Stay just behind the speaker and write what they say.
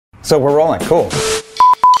So we're rolling. Cool.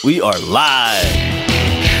 We are live.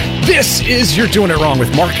 This is You're Doing It Wrong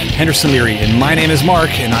with Mark Henderson Leary, and my name is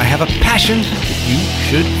Mark, and I have a passion that you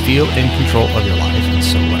should feel in control of your life. And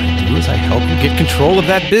so what I do is I help you get control of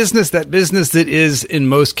that business that is, in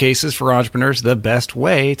most cases for entrepreneurs, the best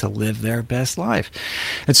way to live their best life.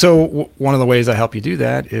 And so one of the ways I help you do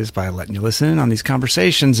that is by letting you listen on these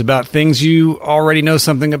conversations about things you already know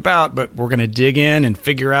something about, but we're going to dig in and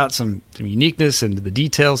figure out some uniqueness and the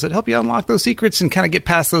details that help you unlock those secrets and kind of get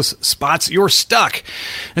past those spots you're stuck.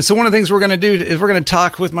 And so one of the things we're going to do is we're going to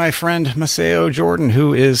talk with my friend Maceo Jordan,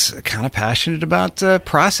 who is kind of passionate about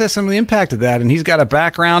process and the impact of that. And he's got a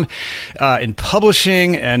background in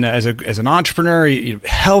publishing and as an entrepreneur,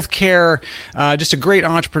 healthcare, just a great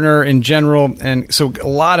entrepreneur in general. And so a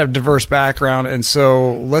lot of diverse background. And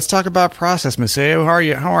so let's talk about process. Maceo,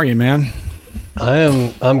 how are you, man?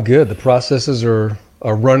 I'm good. The processes are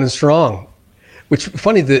running strong, which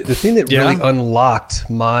funny, the thing that really unlocked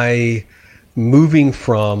my moving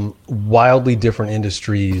from wildly different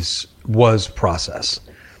industries was process.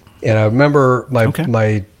 And I remember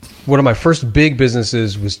one of my first big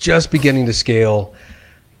businesses was just beginning to scale.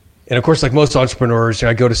 And of course, like most entrepreneurs,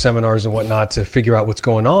 I go to seminars and whatnot to figure out what's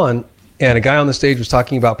going on. And a guy on the stage was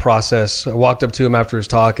talking about process. I walked up to him after his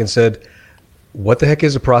talk and said, "What the heck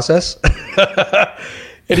is a process?"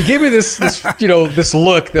 And he gave me this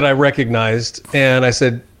look that I recognized. And I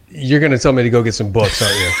said, "You're going to tell me to go get some books,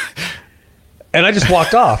 aren't you?" And I just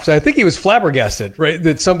walked off. So I think he was flabbergasted, right?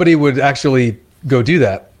 That somebody would actually go do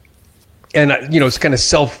that. And, it's kind of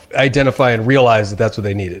self-identify and realize that that's what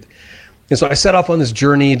they needed. And so I set off on this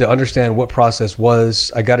journey to understand what process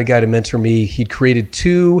was. I got a guy to mentor me. He'd created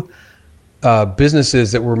two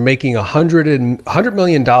businesses that were making $100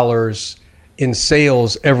 million in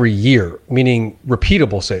sales every year, meaning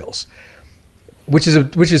repeatable sales, which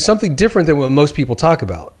is something different than what most people talk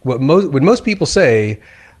about. When most people say,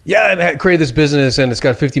 "Yeah, I created this business and it's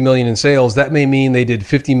got 50 million in sales," that may mean they did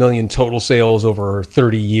 50 million total sales over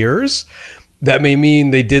 30 years. That may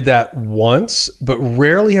mean they did that once, but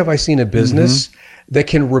rarely have I seen a business that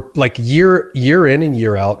can year in and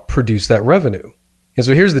year out produce that revenue. And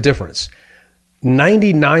so here's the difference.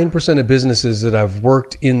 99% of businesses that I've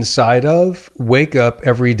worked inside of wake up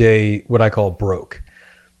every day what I call broke,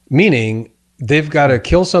 meaning they've got to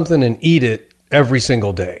kill something and eat it every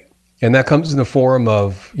single day. And that comes in the form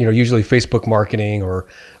of, usually Facebook marketing or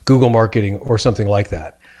Google marketing or something like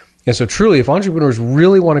that. And so truly, if entrepreneurs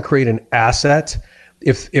really want to create an asset,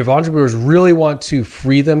 if entrepreneurs really want to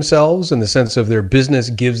free themselves in the sense of their business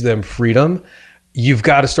gives them freedom, you've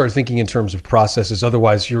got to start thinking in terms of processes.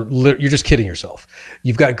 Otherwise, you're just kidding yourself.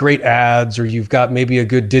 You've got great ads or you've got maybe a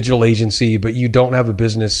good digital agency, but you don't have a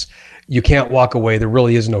business. You can't walk away. There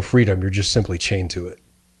really is no freedom. You're just simply chained to it.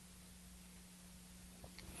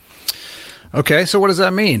 Okay, so what does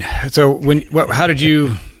that mean? So how did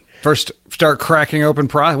you first start cracking open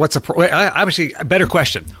process? Obviously, a better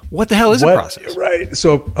question. What the hell is a process? Right.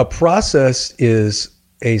 So a process is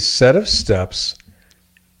a set of steps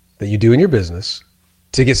that you do in your business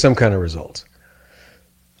to get some kind of result.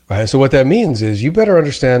 Right. So what that means is you better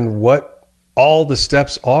understand what all the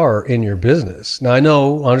steps are in your business. Now, I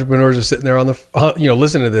know entrepreneurs are sitting there on the,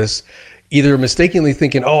 listening to this, either mistakenly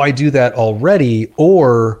thinking, "Oh, I do that already,"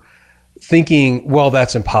 or thinking, "Well,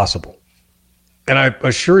 that's impossible." And I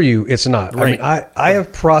assure you it's not. Right. I mean, I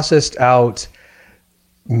have processed out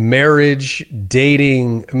marriage,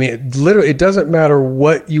 dating. I mean, literally, it doesn't matter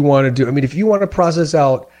what you want to do. I mean, if you want to process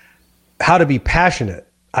out how to be passionate,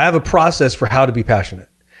 I have a process for how to be passionate.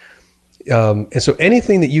 And so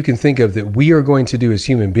anything that you can think of that we are going to do as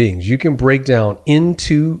human beings, you can break down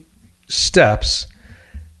into steps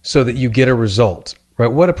so that you get a result,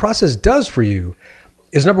 right? What a process does for you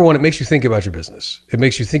is, number one, it makes you think about your business. It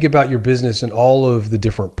makes you think about your business and all of the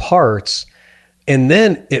different parts. And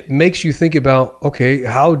then it makes you think about, okay,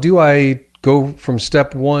 how do I go from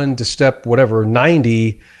step 1 to step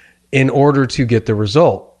 90 in order to get the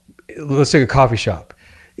result? Let's take a coffee shop.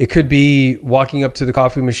 It could be walking up to the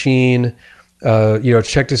coffee machine,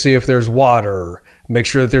 check to see if there's water, make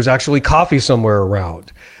sure that there's actually coffee somewhere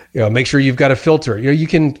around, make sure you've got a filter. You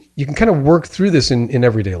can kind of work through this in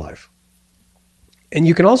everyday life. And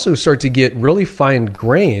you can also start to get really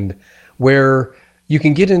fine-grained where you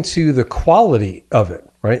can get into the quality of it,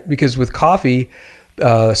 right? Because with coffee,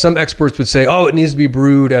 some experts would say, "Oh, it needs to be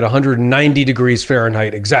brewed at 190 degrees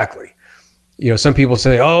Fahrenheit exactly." Some people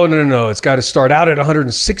say, "Oh, no, it's got to start out at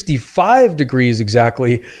 165 degrees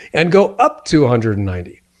exactly and go up to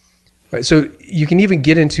 190. Right? So you can even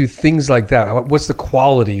get into things like that. What's the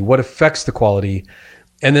quality? What affects the quality?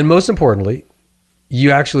 And then most importantly,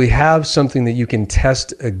 you actually have something that you can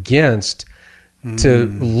test against to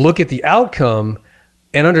look at the outcome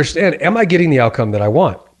and understand, am I getting the outcome that I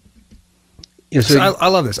want? I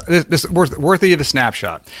love this. This is worthy of a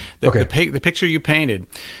snapshot. The picture you painted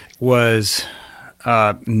was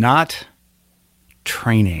not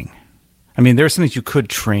training. I mean, there are some things you could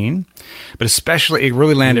train, but especially it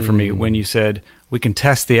really landed for me when you said we can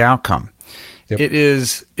test the outcome. Yep. It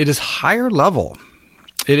is higher level.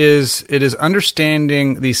 It is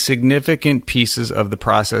understanding the significant pieces of the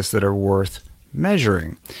process that are worth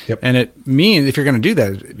measuring. Yep. And it means if you're going to do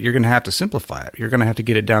that, you're going to have to simplify it. You're going to have to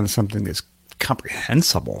get it down to something that's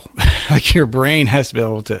comprehensible. Like your brain has to be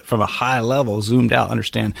able to, from a high level, zoomed out,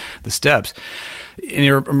 understand the steps. And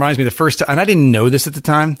it reminds me the first time, and I didn't know this at the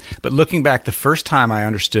time, but looking back, the first time I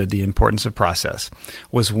understood the importance of process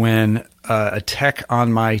was when a tech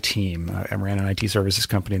on my team, I ran an IT services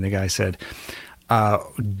company, and the guy said,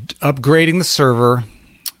 upgrading the server,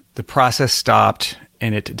 the process stopped,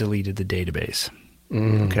 and it deleted the database.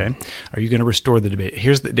 Okay. Are you going to restore the database?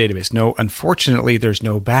 Here's the database. No, unfortunately, there's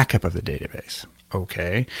no backup of the database.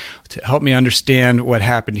 Okay. To help me understand what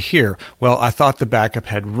happened here. Well, I thought the backup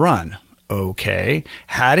had run. Okay.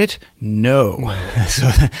 Had it? No. So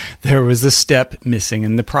there was a step missing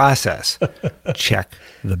in the process. Check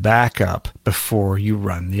the backup before you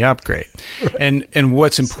run the upgrade. Right. And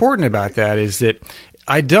what's important about that is that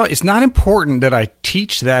it's not important that I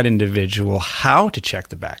teach that individual how to check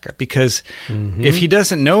the backup, because if he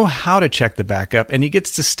doesn't know how to check the backup and he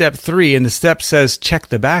gets to step 3 and the step says check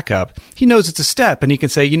the backup, he knows it's a step and he can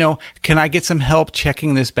say, can I get some help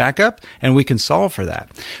checking this backup? And we can solve for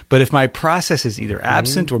that. But if my process is either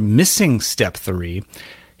absent or missing step 3,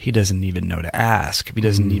 he doesn't even know to ask. He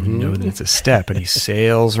doesn't even know that it's a step, and he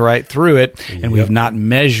sails right through it, and we've not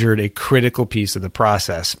measured a critical piece of the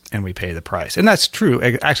process, and we pay the price. And that's true.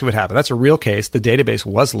 Actually, what happened, that's a real case. The database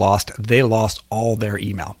was lost. They lost all their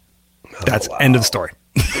email. That's end of the story.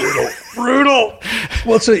 Brutal.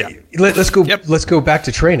 Well, so let's go back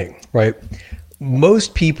to training, right?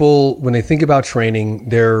 Most people, when they think about training,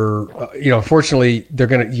 they're, unfortunately, they're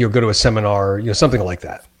going to go to a seminar, something like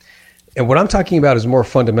that. And what I'm talking about is more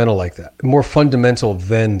fundamental like that, more fundamental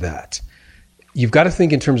than that. You've got to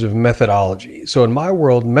think in terms of methodology. So in my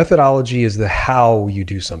world, methodology is the how you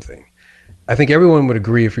do something. I think everyone would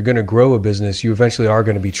agree if you're going to grow a business, you eventually are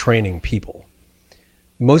going to be training people.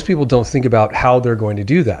 Most people don't think about how they're going to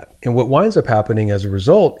do that. And what winds up happening as a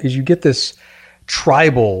result is you get this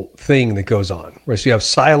tribal thing that goes on, right? So you have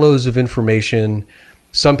silos of information.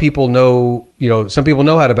 Some people know,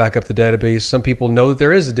 how to back up the database. Some people know that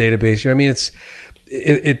there is a database. I mean,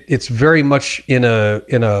 it's very much in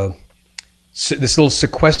this little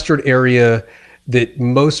sequestered area that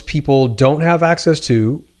most people don't have access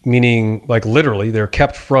to, meaning like literally they're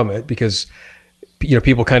kept from it because,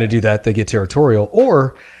 people kind of do that. They get territorial,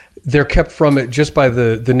 or they're kept from it just by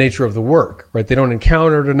the nature of the work, right? They don't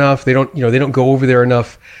encounter it enough. They don't go over there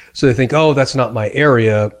enough. So they think, oh, that's not my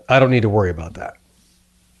area. I don't need to worry about that.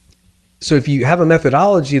 So if you have a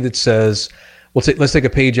methodology that says, let's take a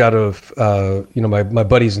page out of, my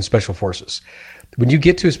buddies in Special Forces. When you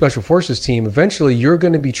get to a Special Forces team, eventually you're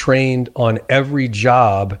going to be trained on every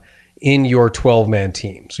job in your 12-man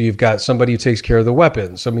team. So you've got somebody who takes care of the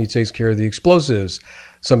weapons, somebody who takes care of the explosives,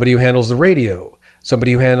 somebody who handles the radio,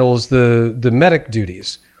 somebody who handles the medic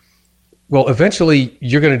duties. Well, eventually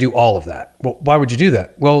you're going to do all of that. Well, why would you do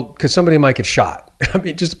that? Well, because somebody might get shot. I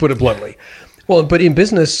mean, just to put it bluntly. Well, but in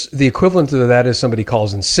business, the equivalent of that is somebody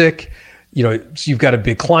calls in sick. So you've got a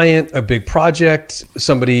big client, a big project,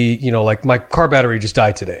 somebody, like my car battery just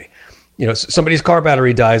died today. Somebody's car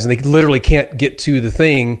battery dies and they literally can't get to the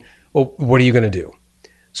thing. Well, what are you going to do?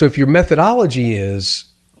 So if your methodology is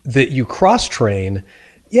that you cross-train,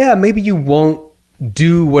 maybe you won't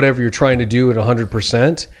do whatever you're trying to do at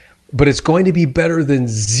 100%, but it's going to be better than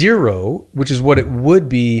 0, which is what it would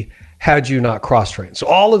be had you not cross-trained. So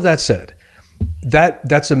all of that said,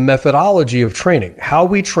 that's a methodology of training. How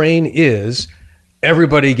we train is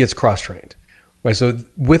everybody gets cross-trained, right? So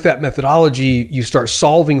with that methodology, you start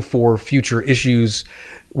solving for future issues,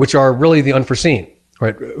 which are really the unforeseen,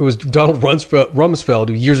 right? It was Donald Rumsfeld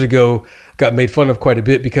who years ago got made fun of quite a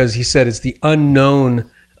bit because he said it's the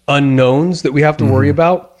unknown unknowns that we have to worry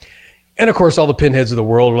about. And of course, all the pinheads of the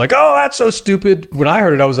world were like, oh, that's so stupid. When I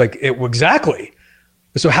heard it, I was like, exactly.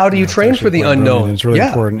 So how do you train for the unknown? It's really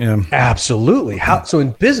important. Yeah, absolutely. So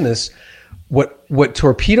in business, what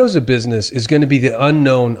torpedoes a business is going to be the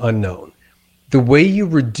unknown unknown. The way you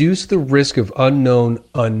reduce the risk of unknown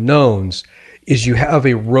unknowns is you have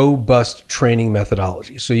a robust training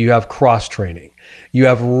methodology. So you have cross training, you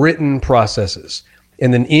have written processes,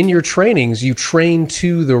 And then in your trainings, you train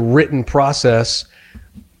to the written process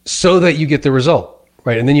so that you get the result,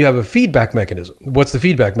 right? And then you have a feedback mechanism. What's the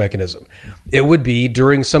feedback mechanism? It would be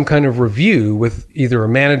during some kind of review with either a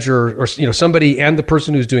manager or somebody and the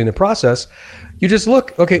person who's doing the process. You just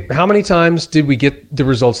look, okay, how many times did we get the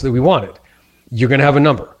results that we wanted? You're going to have a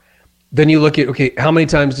number. Then you look at, okay, how many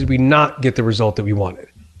times did we not get the result that we wanted?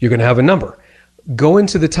 You're going to have a number. Go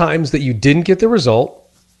into the times that you didn't get the result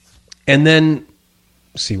and then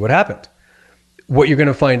see what happened. What you're going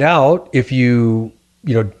to find out if you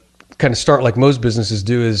kind of start like most businesses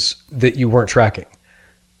do is that you weren't tracking.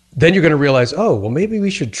 Then you're going to realize, oh, well, maybe we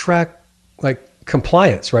should track like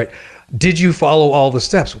compliance, right? Did you follow all the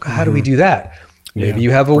steps? How do we do that? Maybe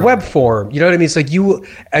you have a web form. You know what I mean? It's like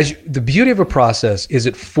the beauty of a process is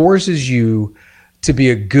it forces you to be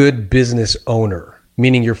a good business owner,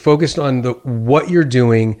 meaning you're focused on what you're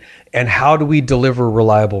doing and how do we deliver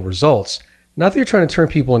reliable results. Not that you're trying to turn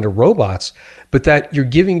people into robots, but that you're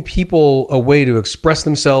giving people a way to express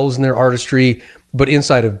themselves and their artistry, but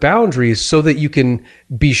inside of boundaries so that you can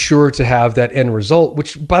be sure to have that end result,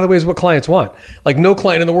 which, by the way, is what clients want. Like no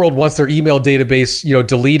client in the world wants their email database,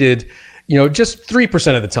 deleted, just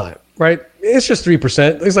 3% of the time, right? It's just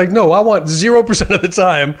 3%. It's like, no, I want 0% of the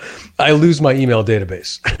time I lose my email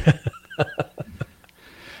database.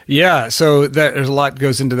 Yeah. So there's a lot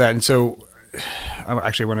goes into that. And so I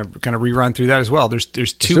actually want to kind of rerun through that as well. There's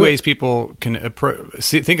two ways people can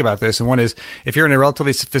think about this. And one is if you're in a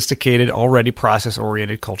relatively sophisticated, already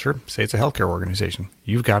process-oriented culture, say it's a healthcare organization,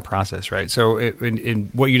 you've got process, right? So in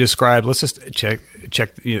what you described, let's just check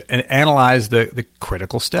and analyze the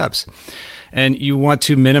critical steps. And you want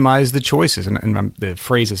to minimize the choices. And the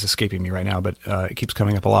phrase is escaping me right now, but it keeps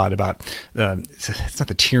coming up a lot about, it's not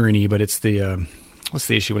the tyranny, but it's the... what's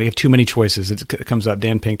the issue when you have too many choices? It comes up.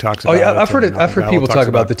 Dan Pink talks about. Oh yeah, I've heard people talk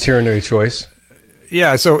about the tyranny choice.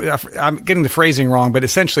 Yeah, so I'm getting the phrasing wrong, but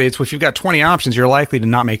essentially it's if you've got 20 options, you're likely to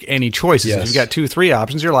not make any choices. Yes. If you've got 2-3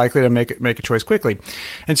 options, you're likely to make a choice quickly.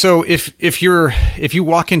 And so if you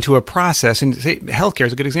walk into a process, and say healthcare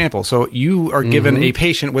is a good example. So you are given a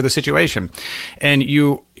patient with a situation, and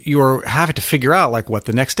you're having to figure out like what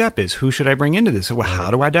the next step is. Who should I bring into this? Well, how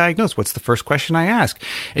do I diagnose? What's the first question I ask?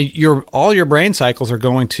 And all your brain cycles are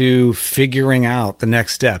going to figuring out the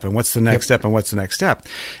next step and what's the next step and what's the next step.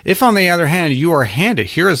 If on the other hand, you are handed,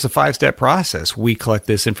 here is the 5-step process. We collect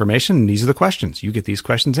this information and these are the questions. You get these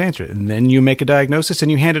questions answered. And then you make a diagnosis and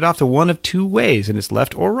you hand it off to one of two ways, and it's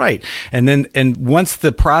left or right. And once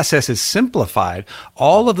the process is simplified,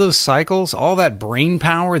 all of those cycles, all that brain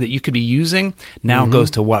power that you could be using now goes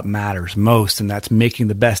to what matters most, and that's making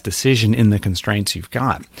the best decision in the constraints you've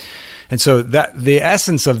got. And so that the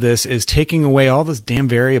essence of this is taking away all those damn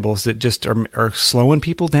variables that just are slowing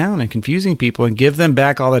people down and confusing people, and give them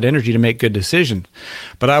back all that energy to make good decisions.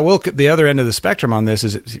 But the other end of the spectrum on this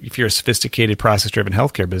is if you're a sophisticated process-driven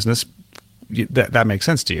healthcare business, that makes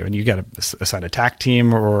sense to you, and you got to assign a TAC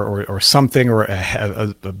team or something, or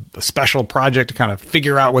a special project to kind of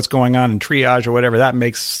figure out what's going on in triage or whatever. That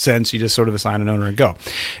makes sense. You just sort of assign an owner and go.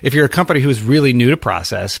 If you're a company who's really new to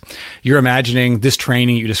process, you're imagining this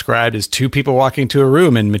training you described as 2 people walking into a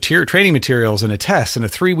room and training materials and a test and a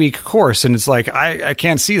 3-week course, and it's like I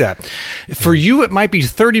can't see that. For you, it might be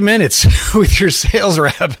 30 minutes with your sales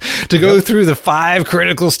rep to go through the 5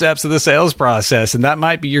 critical steps of the sales process, and that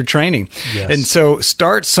might be your training. Yes. And so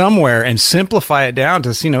start somewhere and simplify it down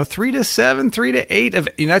to 3 to 7, 3 to 8 of.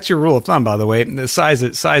 That's your rule of thumb, by the way. The size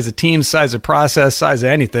of team, size of process, size of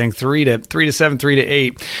anything. 3 to 7, 3 to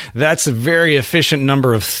 8. That's a very efficient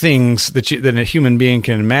number of things that a human being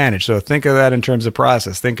can manage. So think of that in terms of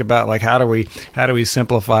process. Think about like how do we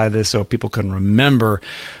simplify this so people can remember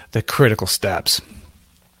the critical steps.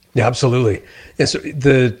 Yeah, absolutely. And so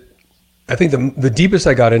I think the deepest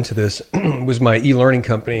I got into this was my e-learning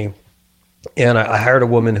company. And I hired a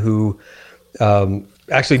woman who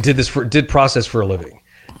actually did process for a living,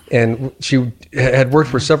 and she had worked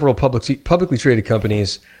for several publicly traded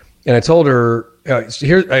companies. And I told her,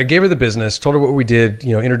 I gave her the business, told her what we did,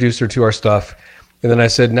 introduced her to our stuff, and then I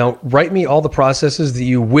said, now write me all the processes that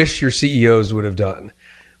you wish your CEOs would have done.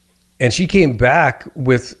 And she came back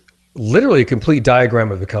with literally a complete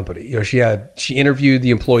diagram of the company. She interviewed the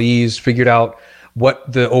employees, figured out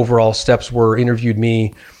what the overall steps were, interviewed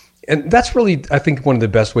me. And that's really, I think, one of the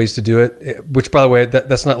best ways to do it, which, by the way,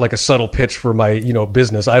 that's not like a subtle pitch for my,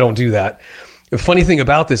 business. I don't do that. The funny thing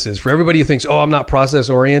about this is, for everybody who thinks, I'm not process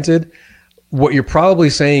oriented, what you're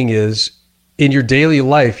probably saying is, in your daily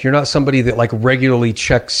life, you're not somebody that like regularly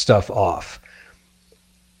checks stuff off.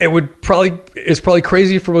 It's probably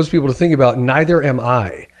crazy for most people to think about. Neither am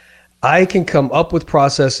I. I can come up with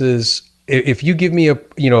processes If you give me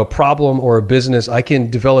a problem or a business, I can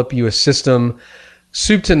develop you a system,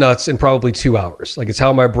 soup to nuts, in probably 2 hours. Like, it's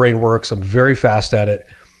how my brain works. I'm very fast at it,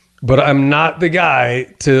 but I'm not the guy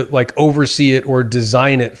to like oversee it or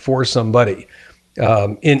design it for somebody,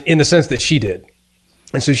 in the sense that she did.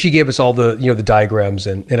 And so she gave us all the, the diagrams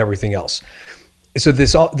and everything else. So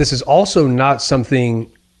this is also not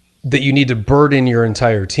something that you need to burden your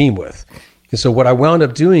entire team with. And so what I wound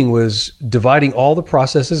up doing was dividing all the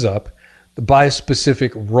processes up by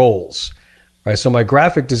specific roles, right? So my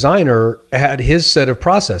graphic designer had his set of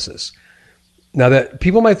processes. Now, that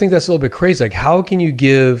people might think that's a little bit crazy. Like, how can you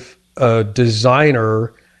give a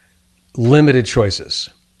designer limited choices?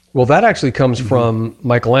 Well, that actually comes from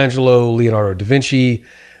Michelangelo, Leonardo da Vinci.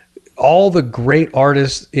 All the great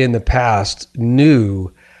artists in the past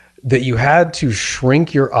knew that you had to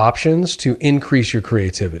shrink your options to increase your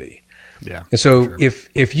creativity. Yeah. And so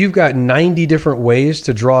if you've got 90 different ways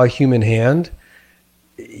to draw a human hand,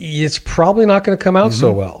 it's probably not going to come out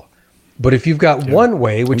so well. But if you've got one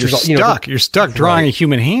way, which is you're stuck drawing a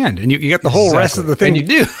human hand, and you get the whole rest of the thing you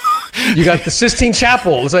do. You got the Sistine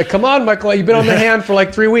Chapel. It's like, come on, Michael, you've been on the hand for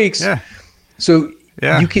like 3 weeks. Yeah. So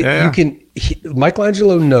you can.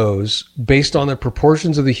 Michelangelo knows, based on the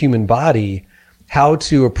proportions of the human body, how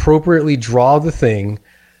to appropriately draw the thing,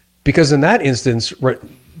 because in that instance,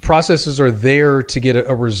 processes are there to get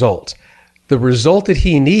a result. The result that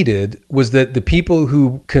he needed was that the people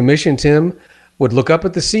who commissioned him would look up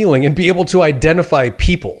at the ceiling and be able to identify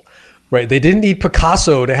people, right? They didn't need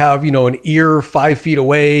Picasso to have, an ear 5 feet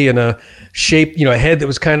away and a shape, a head that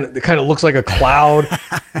was kind of looks like a cloud.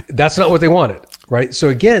 That's not what they wanted, right? So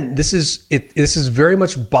again, this is very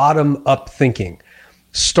much bottom up thinking.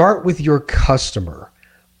 Start with your customer.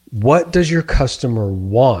 What does your customer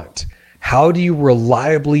want? How do you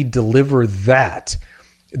reliably deliver that?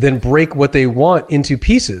 Then break what they want into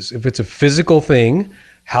pieces. If it's a physical thing,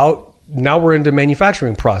 now we're into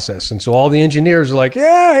manufacturing process. And so all the engineers are like,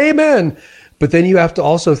 yeah, amen. But then you have to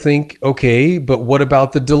also think, okay, but what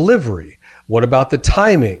about the delivery? What about the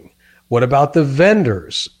timing? What about the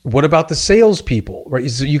vendors? What about the salespeople, right?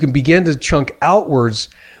 So you can begin to chunk outwards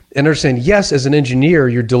and understand, yes, as an engineer,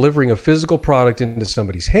 you're delivering a physical product into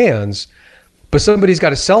somebody's hands, but somebody's got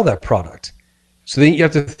to sell that product. So then you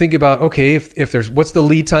have to think about, okay, if there's, what's the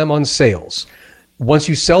lead time on sales? Once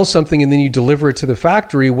you sell something and then you deliver it to the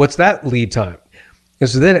factory, what's that lead time? And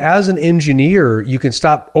so then as an engineer, you can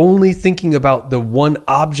stop only thinking about the one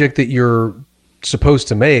object that you're supposed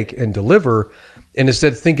to make and deliver, and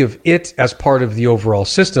instead think of it as part of the overall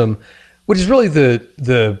system, which is really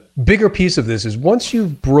the bigger piece of this. Is once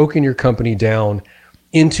you've broken your company down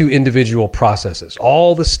into individual processes,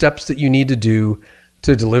 all the steps that you need to do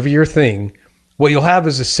to deliver your thing, what you'll have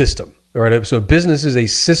is a system, right? So business is a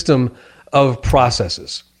system of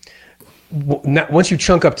processes. Once you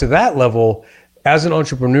chunk up to that level, as an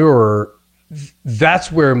entrepreneur,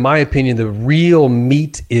 that's where, in my opinion, the real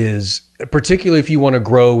meat is, particularly if you want to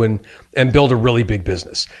grow and build a really big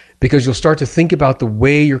business, because you'll start to think about the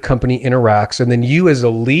way your company interacts, and then you as a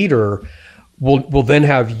leader will then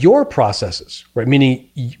have your processes, right? Meaning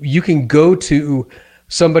you can go to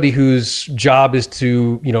somebody whose job is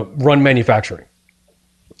to, run manufacturing,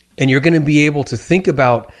 and you're going to be able to think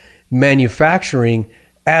about manufacturing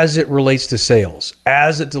as it relates to sales,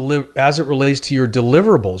 as it relates to your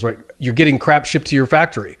deliverables, right? You're getting crap shipped to your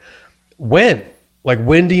factory. When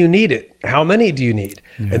do you need it? How many do you need?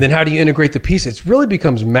 And then how do you integrate the pieces? It really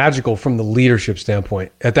becomes magical from the leadership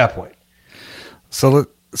standpoint at that point. So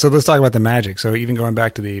let's talk about the magic. So even going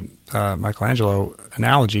back to the Michelangelo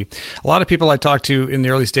analogy, a lot of people I talk to in the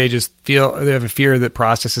early stages feel they have a fear that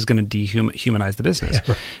process is going to dehumanize the business.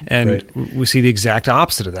 Yeah, and we see the exact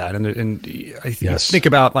opposite of that. And I think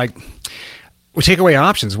about, like, we take away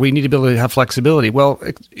options. We need to be able to have flexibility. Well,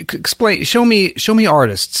 explain, show me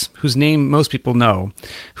artists whose name most people know,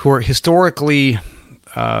 who are historically,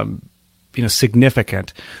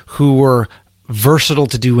 significant, who were versatile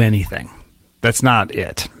to do anything. That's not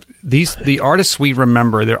it. The artists we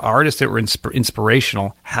remember, they're artists that were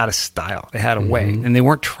inspirational, had a style, they had a way, and they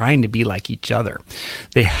weren't trying to be like each other.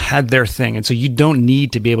 They had their thing. And so you don't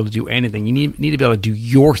need to be able to do anything. You need to be able to do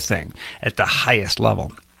your thing at the highest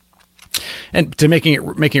level. And to making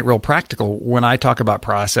it real practical, when I talk about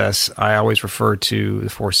process, I always refer to the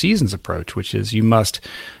 4 seasons approach, which is you must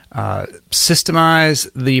systemize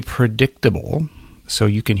the predictable so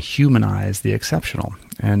you can humanize the exceptional.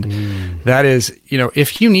 And that is,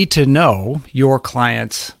 if you need to know your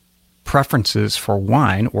client's preferences for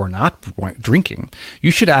wine or not drinking,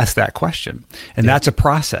 you should ask that question. And that's a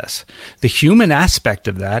process. The human aspect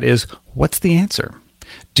of that is, what's the answer?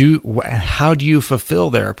 how do you fulfill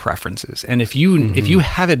their preferences? And if you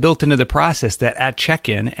have it built into the process that at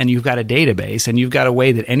check-in, and you've got a database, and you've got a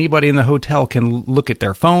way that anybody in the hotel can look at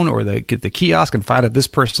their phone or get the kiosk and find out this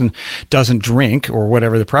person doesn't drink or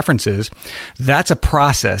whatever the preference is, that's a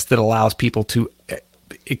process that allows people to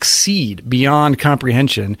exceed beyond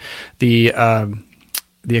comprehension the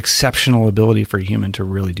exceptional ability for a human to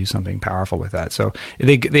really do something powerful with that. So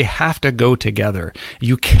they have to go together.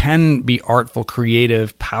 You can be artful,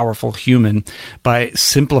 creative, powerful human by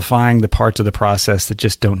simplifying the parts of the process that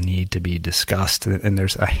just don't need to be discussed. And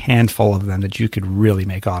there's a handful of them that you could really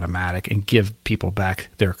make automatic and give people back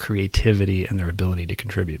their creativity and their ability to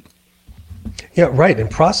contribute. Yeah, right.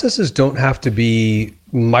 And processes don't have to be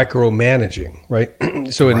micromanaging, right?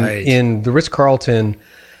 So in the Ritz-Carlton,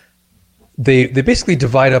 they basically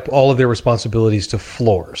divide up all of their responsibilities to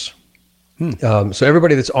floors. So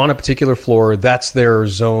everybody that's on a particular floor, that's their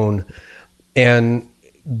zone. And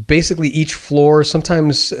basically each floor,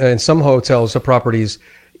 sometimes in some hotels or properties,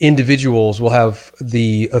 individuals will have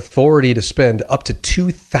the authority to spend up to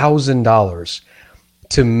 $2,000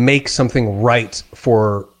 to make something right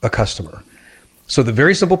for a customer. So the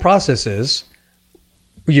very simple process is,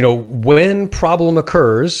 when problem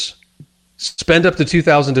occurs, spend up to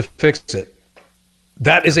 $2,000 to fix it.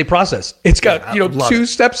 That is a process. It's got two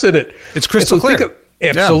steps in it. It's crystal clear.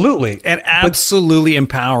 Absolutely. And absolutely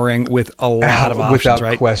empowering with a lot of options, without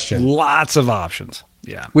right? question. Lots of options.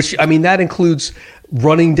 Yeah. Which, that includes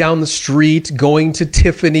running down the street, going to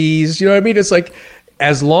Tiffany's. You know what I mean? It's like,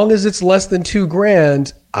 as long as it's less than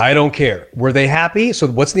 $2,000, I don't care. Were they happy? So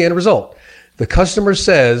what's the end result? The customer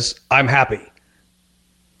says, I'm happy.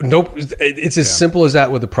 Nope. It's as simple as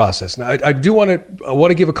that with the process. Now, I want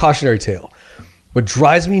to give a cautionary tale. What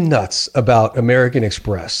drives me nuts about American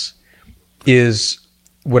Express is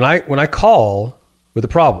when I call with a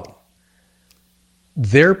problem,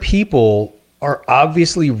 their people are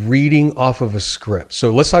obviously reading off of a script.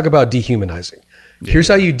 So let's talk about dehumanizing. Yeah. Here's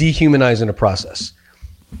how you dehumanize in a process.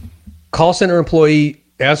 Call center employee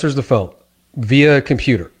answers the phone via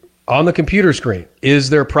computer. On the computer screen is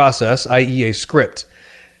their process, i.e. a script.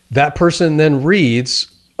 That person then reads,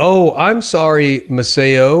 "Oh, I'm sorry,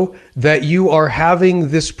 Maceo, that you are having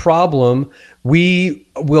this problem. We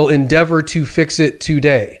will endeavor to fix it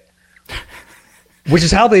today." Which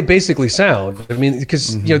is how they basically sound. I mean,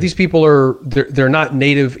 because these people they're not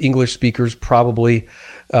native English speakers, probably.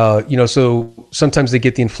 So sometimes they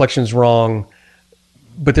get the inflections wrong.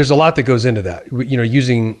 But there's a lot that goes into that.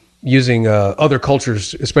 Using other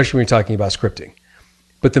cultures, especially when you're talking about scripting.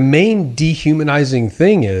 But the main dehumanizing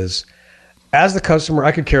thing is, as the customer,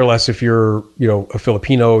 I could care less if you're, a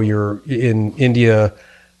Filipino, you're in India.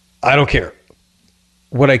 I don't care.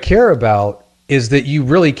 What I care about is that you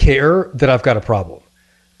really care that I've got a problem.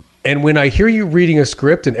 And when I hear you reading a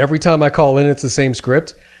script, and every time I call in, it's the same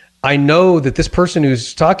script, I know that this person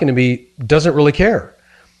who's talking to me doesn't really care.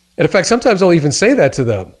 And in fact, sometimes I'll even say that to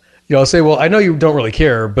them. I'll say, well, I know you don't really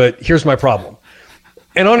care, but here's my problem.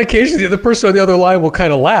 And on occasion, the other person on the other line will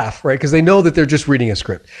kind of laugh, right? Because they know that they're just reading a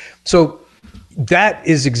script. So that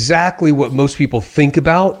is exactly what most people think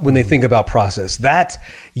about when they think about process.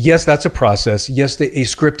 Yes, that's a process. Yes, a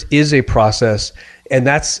script is a process, and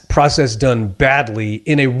that's process done badly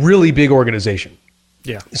in a really big organization.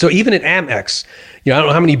 Yeah. So even at Amex, I don't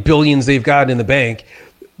know how many billions they've got in the bank,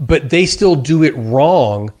 but they still do it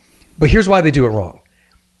wrong. But here's why they do it wrong.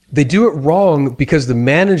 They do it wrong because the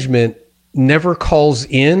management never calls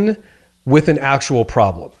in with an actual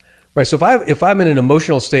problem, right? So if I'm in an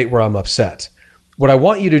emotional state where I'm upset, what I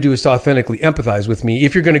want you to do is to authentically empathize with me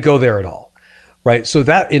if you're going to go there at all, right? So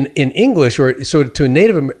that in English, or so to a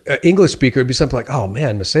native English speaker, it'd be something like, "Oh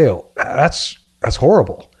man, Maceo, that's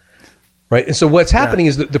horrible," right? And so what's happening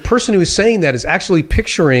is that the person who is saying that is actually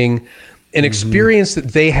picturing an experience that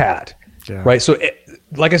they had, right? So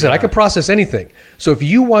like I said, I can process anything. So if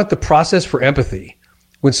you want the process for empathy,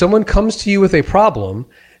 when someone comes to you with a problem,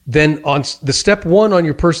 then on the step one on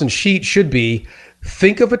your person's sheet should be,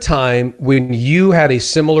 think of a time when you had a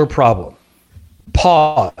similar problem.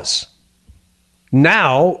 Pause.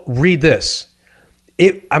 Now read this.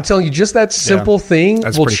 I'm telling you, just that simple thing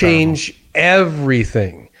will change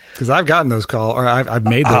everything. Because I've gotten those calls, or I've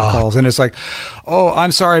made those calls, and it's like, "Oh,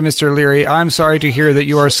 I'm sorry, Mr. Leary. I'm sorry to hear that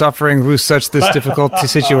you are suffering with this difficult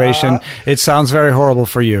situation. It sounds very horrible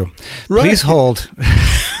for you. Right. Please hold."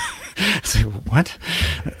 What?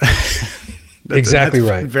 Exactly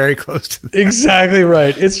right. Very close to that. Exactly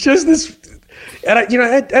right. It's just this, and I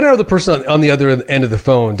know the person on the other end of the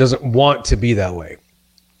phone doesn't want to be that way.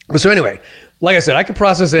 But so anyway, like I said, I can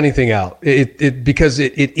process anything out because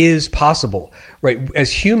it is possible, right?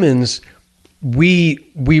 As humans, we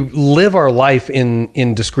live our life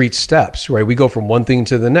in discrete steps, right? We go from one thing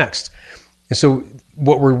to the next. And so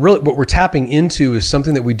what we're tapping into is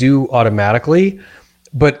something that we do automatically,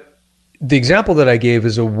 but the example that I gave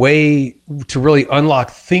is a way to really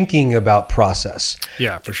unlock thinking about process.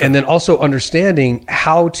 Yeah, for sure. And then also understanding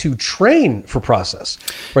how to train for process.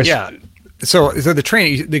 Right? Yeah. So the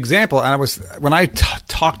training, the example, and when I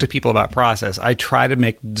talk to people about process, I try to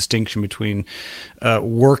make the distinction between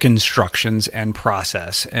work instructions and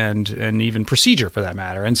process, and even procedure for that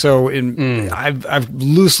matter. And so I've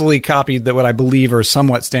loosely copied what I believe are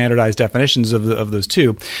somewhat standardized definitions of those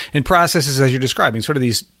two. And processes, as you're describing, sort of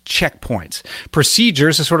these checkpoints.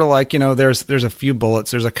 Procedures is sort of like, there's a few bullets.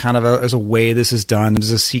 There's a kind of there's a way this is done. There's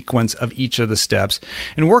a sequence of each of the steps.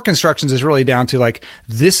 And work instructions is really down to like,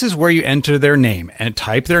 this is where you enter their name and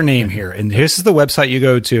type their name here. And this is the website you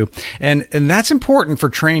go to. And that's important for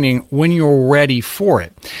training when you're ready for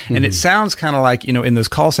it. And it sounds kind of like, in those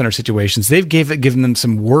call center situations, they've given them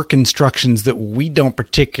some work instructions that we don't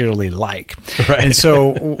particularly like. Right. And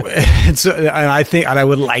I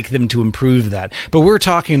would like them to improve that. But we're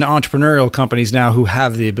talking to entrepreneurial companies now who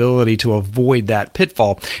have the ability to avoid that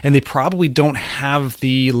pitfall. And they probably don't have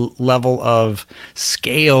the level of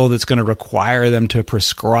scale that's going to require them to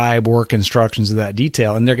prescribe work instructions of that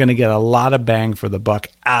detail. And they're going to get a lot of bang for the buck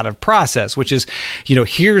out of process, which is,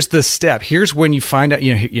 here's the step. Here's when you find out,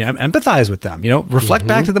 you empathize with them, reflect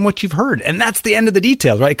back to them what you've heard. And that's the end of the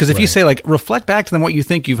details, right? Because if you say like, reflect back to them what you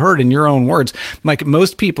think you've heard in your own words, like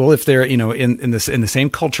most people, if they're, in the same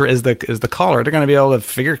culture as the caller, they're going to be able to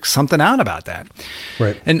figure something out about that.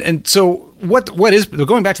 Right. And so what is,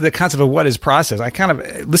 going back to the concept of what is process, I kind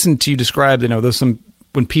of listened to you describe,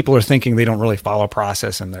 when people are thinking they don't really follow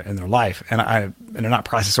process in their life, and they're not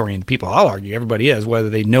process oriented people. I'll argue everybody is, whether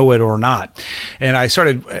they know it or not. And I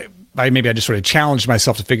just sort of challenged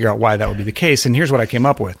myself to figure out why that would be the case. And here's what I came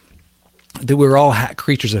up with: that we're all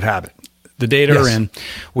creatures of habit. The data are in.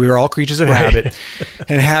 We are all creatures of habit,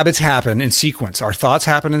 and habits happen in sequence. Our thoughts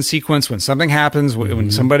happen in sequence. When something happens, when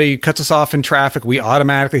somebody cuts us off in traffic, we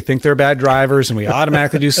automatically think they're bad drivers, and we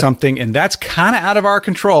automatically do something, and that's kind of out of our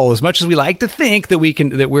control. As much as we like to think that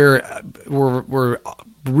we're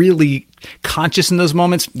really conscious in those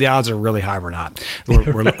moments, the odds are really high we're not.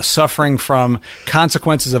 We're suffering from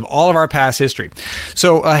consequences of all of our past history.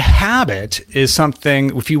 So a habit is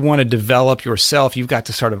something, if you want to develop yourself, you've got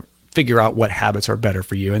to sort of figure out what habits are better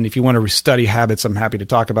for you. And if you want to study habits, I'm happy to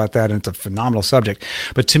talk about that. And it's a phenomenal subject.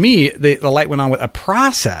 But to me, the light went on with a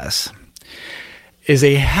process is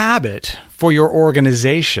a habit for your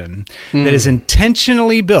organization that is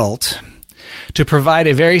intentionally built to provide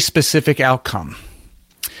a very specific outcome.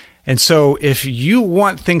 And so if you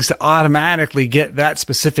want things to automatically get that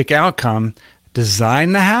specific outcome,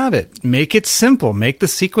 design the habit, make it simple, make the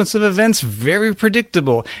sequence of events very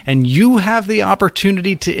predictable, and you have the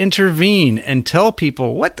opportunity to intervene and tell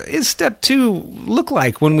people what is step 2 look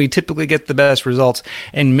like when we typically get the best results,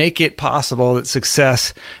 and make it possible that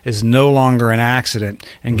success is no longer an accident,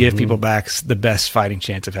 and give people back the best fighting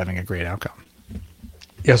chance of having a great outcome.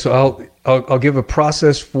 Yeah, so I'll give a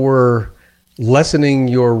process for lessening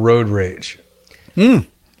your road rage.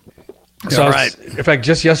 So in fact,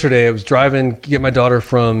 just yesterday, I was driving to get my daughter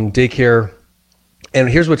from daycare, and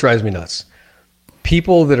here's what drives me nuts.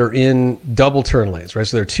 People that are in double turn lanes, right?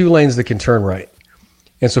 So there are 2 lanes that can turn right.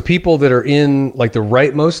 And so people that are in like the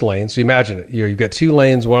rightmost lane, so imagine it, you've got 2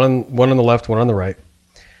 lanes, one on the left, one on the right.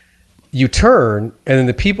 You turn, and then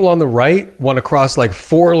the people on the right want to cross like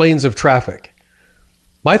 4 lanes of traffic.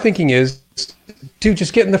 My thinking is, dude,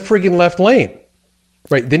 just get in the friggin' left lane,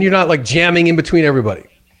 right? Then you're not like jamming in between everybody.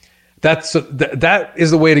 That is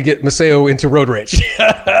the way to get Maceo into road rage,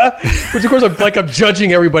 which of course I'm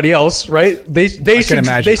judging everybody else, right? They should do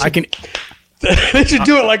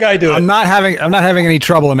it like I do it. I'm not having any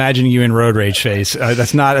trouble imagining you in road rage phase.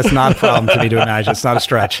 That's not a problem to me to imagine. It's not a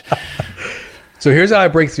stretch. So here's how I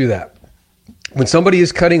break through that. When somebody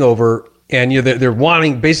is cutting over and they're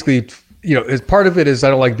wanting, basically, as part of it is I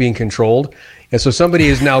don't like being controlled. And so somebody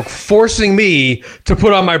is now forcing me to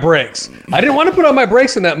put on my brakes. I didn't want to put on my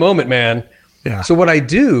brakes in that moment, man. Yeah. So what I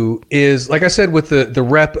do is, like I said, with the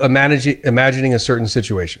rep imagining a certain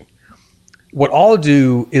situation, what I'll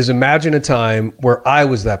do is imagine a time where I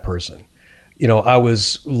was that person. I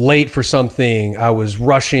was late for something, I was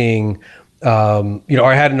rushing, I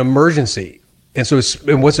had an emergency. And so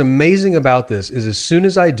what's amazing about this is as soon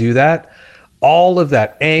as I do that, all of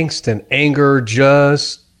that angst and anger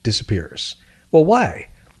just disappears. Well, why?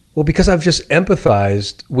 Well, because I've just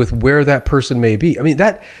empathized with where that person may be. I mean,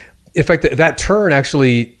 in fact, that turn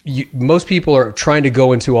actually, most people are trying to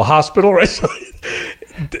go into a hospital, right? So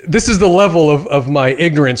this is the level of my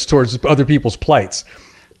ignorance towards other people's plights.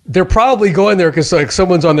 They're probably going there because like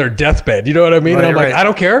someone's on their deathbed. You know what I mean? Right, and I'm like, I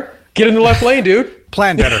don't care. Get in the left lane, dude.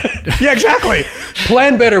 Plan better. Yeah, exactly.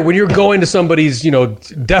 Plan better when you're going to somebody's,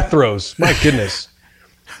 death throes. My goodness.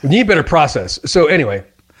 You need better process. So anyway,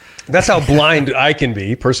 that's how blind I can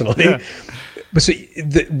be personally. Yeah. But so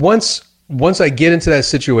once I get into that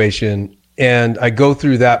situation and I go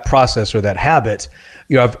through that process or that habit,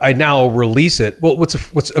 I now release it. Well,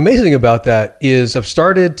 what's amazing about that is I've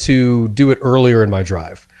started to do it earlier in my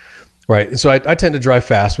drive. Right. And so I tend to drive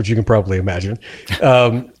fast, which you can probably imagine.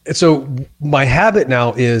 And so my habit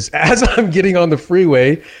now is as I'm getting on the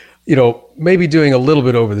freeway, maybe doing a little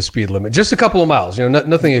bit over the speed limit, just a couple of miles,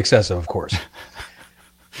 nothing excessive, of course.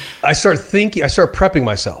 I start prepping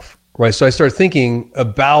myself. Right. So I start thinking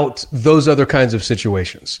about those other kinds of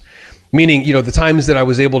situations, meaning, the times that I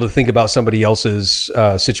was able to think about somebody else's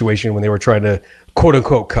situation when they were trying to, quote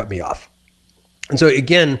unquote, cut me off. And so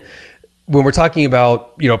again, when we're talking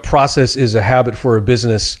about, process is a habit for a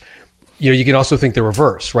business, you can also think the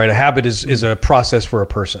reverse, right? A habit is a process for a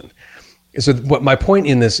person. So what my point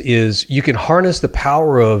in this is you can harness the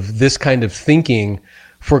power of this kind of thinking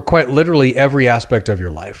for quite literally every aspect of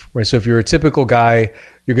your life, right? So if you're a typical guy,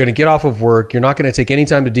 you're going to get off of work, you're not going to take any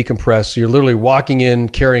time to decompress. So you're literally walking in,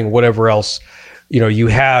 carrying whatever else, you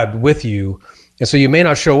had with you. And so you may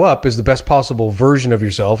not show up as the best possible version of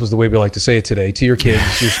yourself, is the way we like to say it today, to your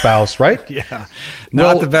kids, your spouse, right? Yeah.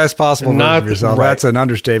 Not the best possible version of yourself. Right. That's an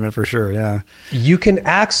understatement for sure, yeah. You can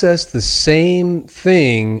access the same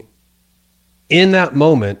thing in that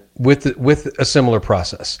moment with a similar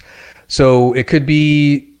process. So it could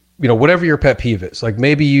be, whatever your pet peeve is. Like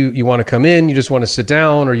maybe you want to come in, you just want to sit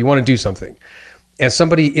down, or you want to do something, and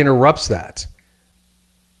somebody interrupts that.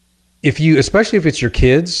 Especially if it's your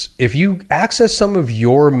kids, if you access some of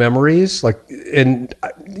your memories, and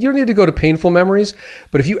you don't need to go to painful memories,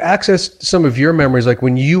 but if you access some of your memories, like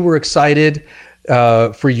when you were excited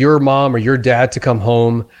for your mom or your dad to come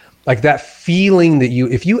home, like that feeling that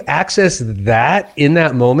if you access that in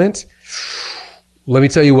that moment, let me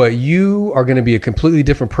tell you what, you are going to be a completely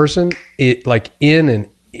different person, in an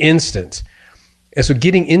instant. And so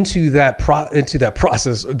getting into that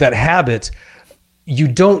process, that habit, you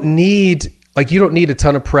don't need a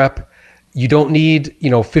ton of prep. You don't need,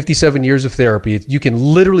 57 years of therapy. You can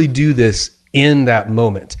literally do this in that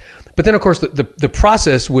moment. But then of course the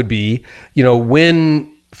process would be,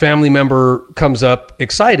 when family member comes up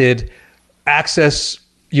excited, access,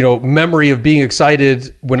 memory of being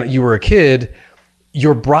excited when you were a kid,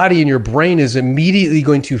 your body and your brain is immediately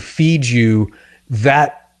going to feed you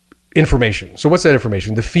that information. So what's that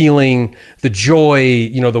information? The feeling, the joy,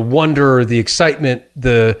 the wonder, the excitement,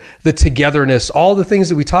 the togetherness, all the things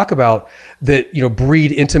that we talk about that,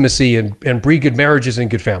 breed intimacy and breed good marriages and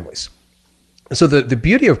good families. So the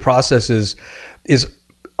beauty of process is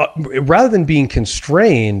rather than being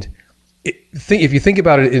constrained, if you think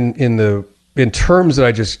about it in terms that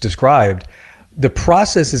I just described, the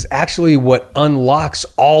process is actually what unlocks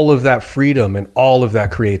all of that freedom and all of that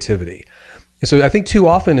creativity. And so I think too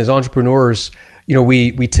often as entrepreneurs,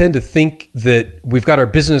 we tend to think that we've got our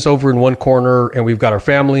business over in one corner and we've got our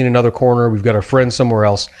family in another corner, we've got our friends somewhere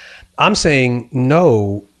else. I'm saying,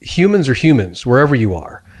 no, humans are humans wherever you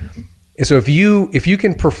are. And so if you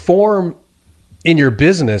can perform in your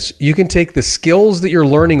business, you can take the skills that you're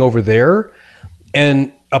learning over there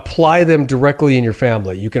and apply them directly in your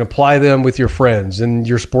family. You can apply them with your friends and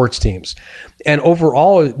your sports teams. And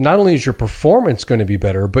overall, not only is your performance going to be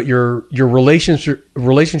better, but your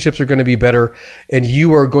relationships are going to be better, and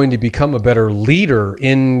you are going to become a better leader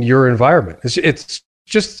in your environment. It's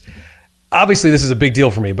just, obviously this is a big deal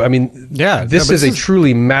for me, but I mean, this is a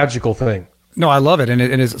truly magical thing. No, I love it.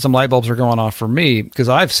 And some light bulbs are going off for me because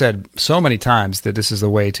I've said so many times that this is the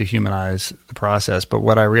way to humanize the process. But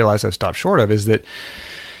what I realize I've stopped short of is that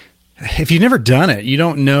if you've never done it, you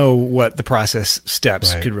don't know what the process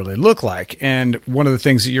steps could really look like. And one of the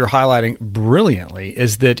things that you're highlighting brilliantly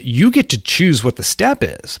is that you get to choose what the step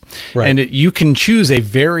is. Right. And you can choose a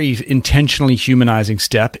very intentionally humanizing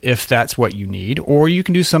step if that's what you need, or you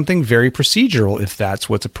can do something very procedural if that's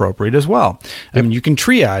what's appropriate as well. Yep. I mean, you can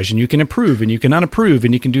triage and you can approve and you can unapprove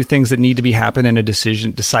and you can do things that need to be happen in a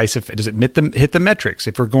decisive. Does it hit the metrics?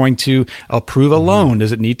 If we're going to approve a loan,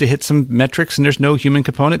 does it need to hit some metrics and there's no human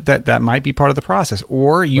component? That might be part of the process,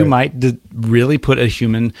 or you might really put a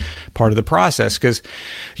human part of the process, because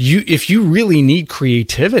if you really need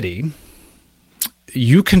creativity,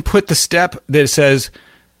 you can put the step that says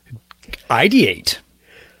ideate.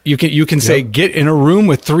 You can say, get in a room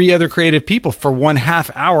with 3 other creative people for 1/2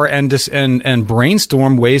 hour and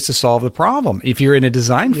brainstorm ways to solve the problem. If you're in a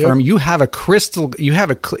design firm, you need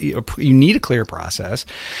a clear process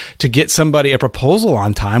to get somebody a proposal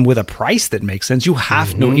on time with a price that makes sense. You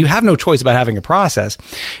have no choice about having a process.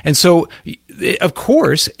 And so, of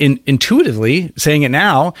course, intuitively saying it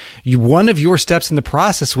now, one of your steps in the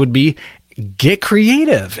process would be get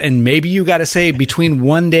creative. And maybe you got to say between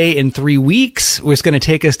 1 day and 3 weeks, it's going to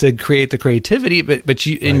take us to create the creativity, but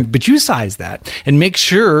you size that and make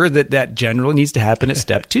sure that generally needs to happen at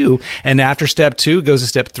step 2. And after step 2 goes to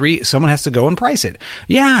step 3, someone has to go and price it.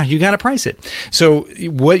 Yeah, you got to price it. So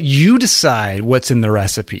what you decide what's in the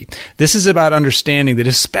recipe. This is about understanding that,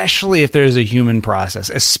 especially if there's a human process,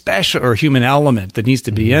 or human element that needs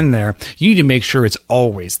to be in there, you need to make sure it's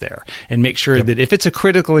always there and make sure that if it's a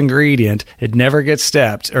critical ingredient, it never gets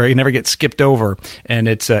skipped over, and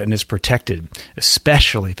it's protected,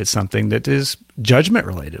 especially if it's something that is judgment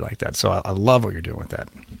related like that. So I love what you're doing with that.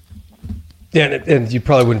 Yeah, and you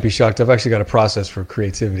probably wouldn't be shocked. I've actually got a process for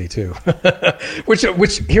creativity too, which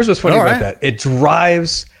here's what's funny about that. It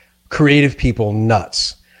drives creative people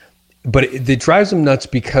nuts, but it drives them nuts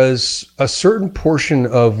because a certain portion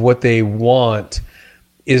of what they want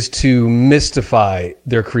is to mystify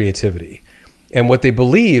their creativity. And what they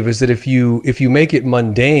believe is that if you make it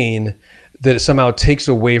mundane, that it somehow takes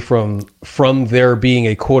away from their being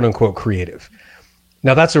a quote unquote creative.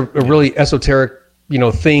 Now that's a really esoteric,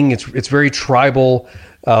 thing. It's very tribal.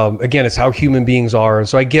 Again, it's how human beings are. And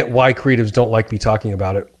so I get why creatives don't like me talking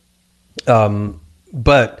about it.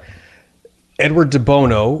 But Edward de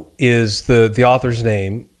Bono is the author's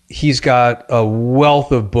name. He's got a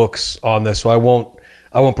wealth of books on this. So I won't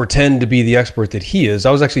pretend to be the expert that he is.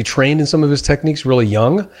 I was actually trained in some of his techniques really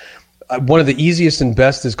young. One of the easiest and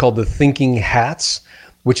best is called the thinking hats,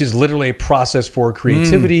 which is literally a process for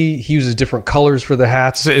creativity. He uses different colors for the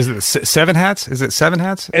hats. So is it 7 hats? Is it 7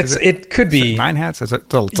 hats? It could be 9 hats. It's a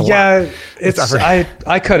lot.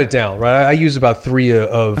 I cut it down, right? I use about 3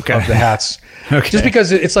 of the hats, just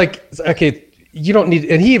because it's like, okay, you don't need.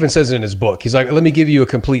 And he even says it in his book. He's like, let me give you a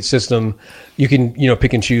complete system. You can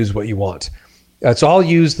pick and choose what you want. So I'll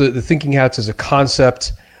use the thinking hats as a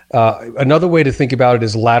concept. Another way to think about it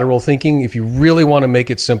is lateral thinking. If you really want to make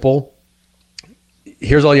it simple,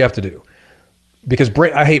 here's all you have to do. Because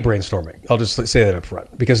I hate brainstorming. I'll just say that up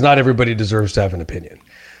front. Because not everybody deserves to have an opinion.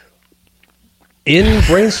 In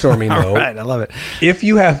brainstorming, though, right, I love it. If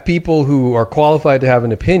you have people who are qualified to have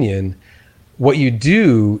an opinion, what you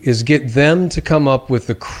do is get them to come up with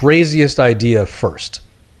the craziest idea first.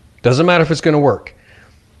 Doesn't matter if it's going to work.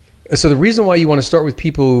 So the reason why you want to start with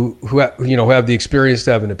people who have the experience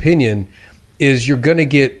to have an opinion is you're going to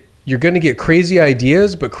get crazy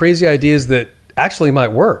ideas, but crazy ideas that actually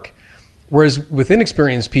might work. Whereas with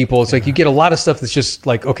inexperienced people, it's like you get a lot of stuff that's just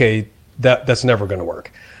like, okay, that's never going to work.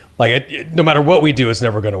 Like no matter what we do, it's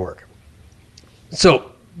never going to work. So.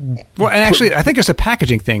 Well, and actually, I think it's a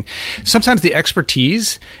packaging thing. Sometimes the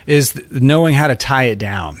expertise is knowing how to tie it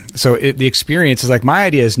down. So the experience is like, my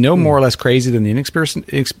idea is no more or less crazy than the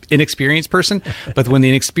inexperienced person. But when the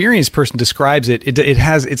inexperienced person describes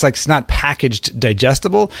it's not packaged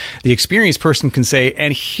digestible. The experienced person can say,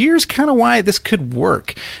 and here's kind of why this could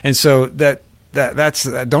work. And so that's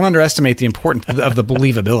don't underestimate the importance of the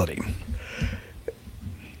believability.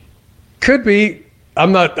 Could be.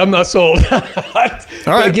 I'm not sold.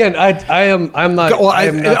 Right. Again, I'm not.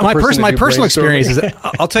 Well, my personal experience is,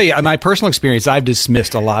 I'll tell you, my personal experience, I've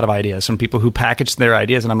dismissed a lot of ideas from people who package their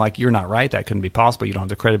ideas, and I'm like, you're not right. That couldn't be possible. You don't have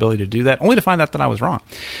the credibility to do that. Only to find out that I was wrong.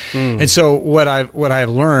 And so what I've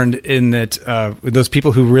learned in that with those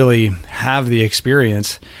people who really have the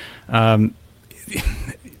experience.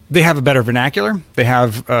 They have a better vernacular. They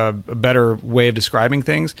have a better way of describing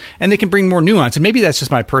things, and they can bring more nuance. And maybe that's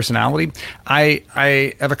just my personality.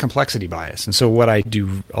 I have a complexity bias. And so what I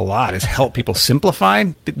do a lot is help people simplify,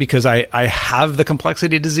 because I have the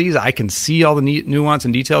complexity disease. I can see all the nuance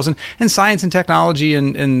and details, and science and technology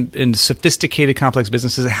and sophisticated complex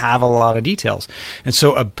businesses have a lot of details. And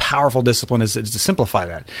so a powerful discipline is to simplify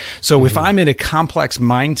that. So if I'm in a complex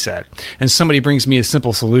mindset and somebody brings me a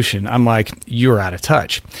simple solution, I'm like, you're out of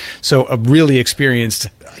touch. So a really experienced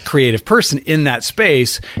creative person in that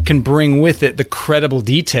space can bring with it the credible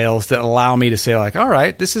details that allow me to say, like, all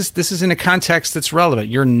right, this is in a context that's relevant.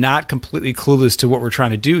 You're not completely clueless to what we're trying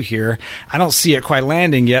to do here. I don't see it quite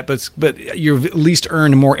landing yet, but you've at least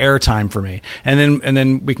earned more airtime for me. And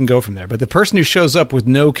then we can go from there. But the person who shows up with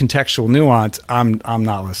no contextual nuance, I'm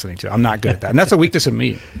not listening to. I'm not good at that. And that's a weakness of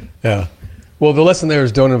me. Yeah. Well, the lesson there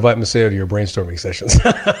is don't invite Maceo to your brainstorming sessions.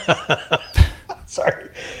 Sorry.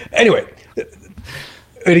 Anyway,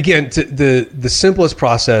 And again, the simplest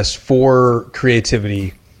process for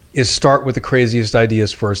creativity is start with the craziest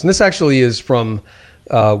ideas first. And this actually is from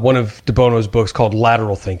one of De Bono's books called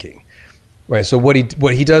Lateral Thinking. Right. So what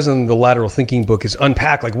he does in the Lateral Thinking book is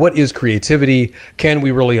unpack, like, what is creativity? Can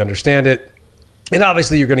we really understand it? And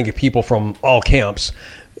obviously you're going to get people from all camps.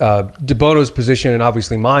 De Bono's position, and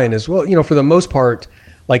obviously mine, is, well, for the most part,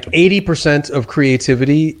 like 80% of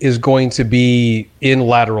creativity is going to be in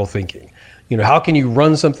lateral thinking. How can you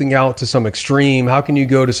run something out to some extreme? How can you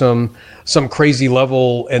go to some crazy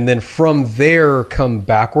level and then from there come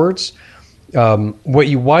backwards? What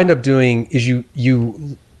you wind up doing is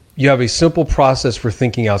you have a simple process for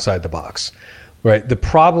thinking outside the box, right? The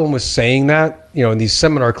problem with saying that, and these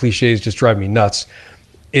seminar cliches just drive me nuts.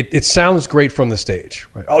 It sounds great from the stage,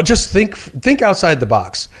 right? Oh, just think outside the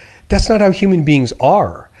box. That's not how human beings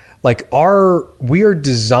are. Like we are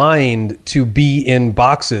designed to be in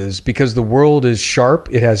boxes because the world is sharp,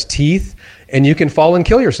 it has teeth, and you can fall and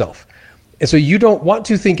kill yourself. And so you don't want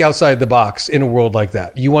to think outside the box in a world like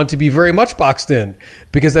that. You want to be very much boxed in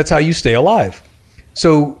because that's how you stay alive.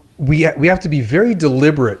 So we have to be very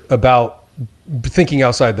deliberate about thinking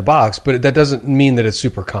outside the box, but that doesn't mean that it's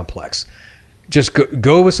super complex. Just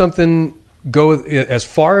go with something, go as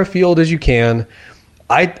far afield as you can.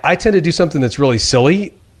 I tend to do something that's really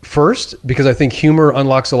silly first because I think humor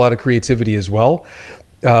unlocks a lot of creativity as well.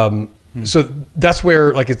 So that's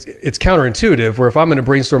where, like, it's counterintuitive, where if I'm in a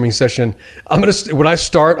brainstorming session, when I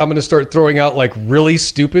start, I'm going to start throwing out like really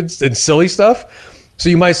stupid and silly stuff. So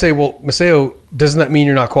you might say, well, Maceo, doesn't that mean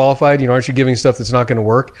you're not qualified? Aren't you giving stuff that's not going to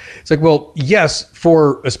work? It's like, well, yes,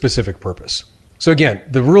 for a specific purpose. So again,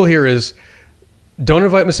 the rule here is don't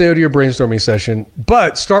invite Maceo to your brainstorming session,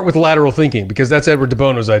 but start with lateral thinking because that's Edward De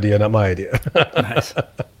Bono's idea, not my idea. Nice.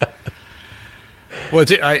 Well,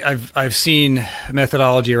 I've seen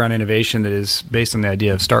methodology around innovation that is based on the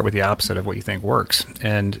idea of start with the opposite of what you think works,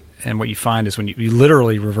 and what you find is when you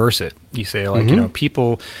literally reverse it, you say, like,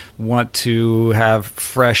 people want to have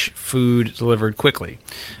fresh food delivered quickly,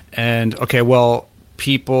 and okay, well,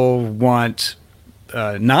 people want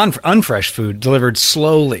unfresh food delivered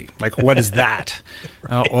slowly. Like, what is that?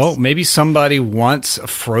 Right. Well, maybe somebody wants a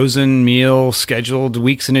frozen meal scheduled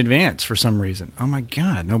weeks in advance for some reason. Oh my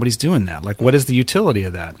God, nobody's doing that. Like, what is the utility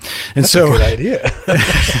of that? And that's a good idea.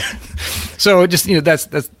 So just, that's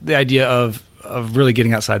the idea of really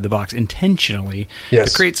getting outside the box intentionally to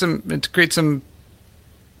create some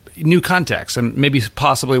new context and maybe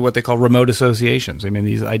possibly what they call remote associations. I mean,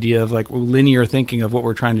 these idea of like linear thinking of what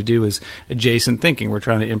we're trying to do is adjacent thinking. We're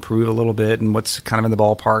trying to improve a little bit and what's kind of in the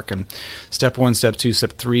ballpark, and step 1, step 2,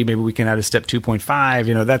 step 3, maybe we can add a step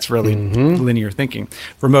 2.5, that's really linear thinking.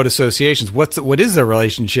 Remote associations. What is the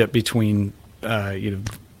relationship between,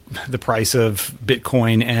 the price of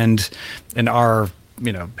Bitcoin and our,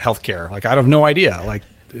 healthcare? Like, I have no idea. Like,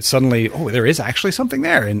 suddenly, there is actually something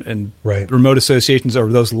there. And right. Remote associations are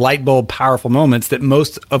those light bulb powerful moments that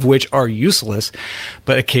most of which are useless,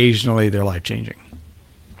 but occasionally they're life-changing.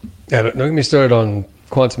 Yeah, don't get me started on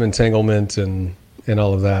quantum entanglement and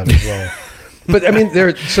all of that as well. But I mean, there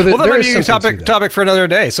is a topic for another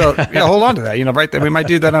day. So hold on to that. Right there, we might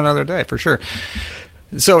do that another day for sure.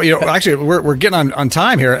 So, actually, we're getting on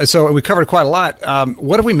time here. So we covered quite a lot.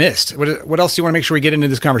 What have we missed? What else do you want to make sure we get into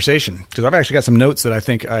this conversation? Because I've actually got some notes that I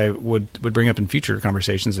think I would bring up in future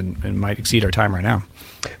conversations and might exceed our time right now.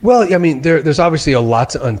 Well, I mean, there's obviously a lot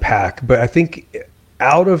to unpack, but I think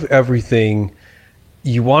out of everything,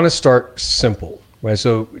 you want to start simple, right?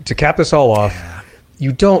 So to cap this all off,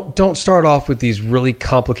 you don't start off with these really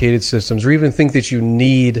complicated systems or even think that you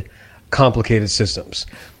need complicated systems.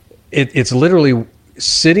 It's literally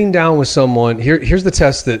sitting down with someone. Here's the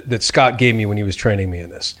test that Scott gave me when he was training me in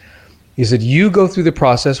this. He said, you go through the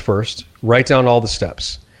process first, write down all the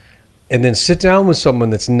steps, and then sit down with someone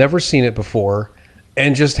that's never seen it before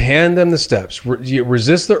and just hand them the steps.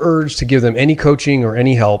 Resist the urge to give them any coaching or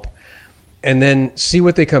any help, and then see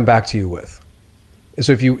what they come back to you with. And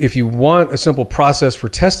so if you want a simple process for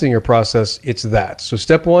testing your process, it's that. So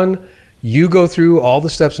step 1, you go through all the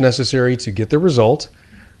steps necessary to get the result.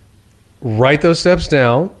 Write those steps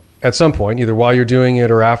down at some point, either while you're doing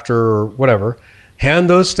it or after or whatever. Hand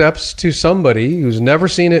those steps to somebody who's never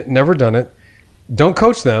seen it, never done it. Don't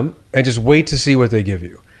coach them, and just wait to see what they give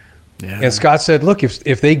you. Yeah. And Scott said, look,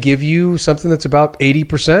 if they give you something that's about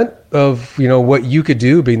 80% of what you could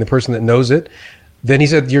do, being the person that knows it, then he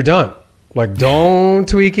said, you're done. Like, don't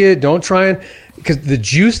tweak it. Don't try and, because the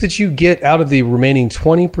juice that you get out of the remaining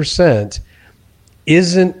 20%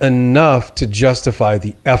 isn't enough to justify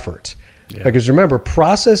the effort. Yeah. Because remember,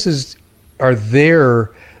 processes are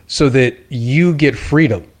there so that you get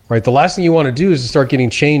freedom, right? The last thing you want to do is to start getting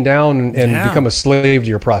chained down and become a slave to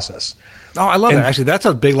your process. Oh, I love that. Actually, that's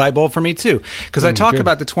a big light bulb for me too. Because I talk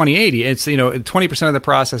about the 20-80. It's, 20% of the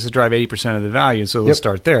processes drive 80% of the value. So let's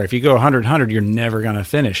start there. If you go 100-100, you're never going to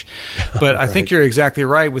finish. But I think you're exactly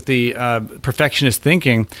right with the perfectionist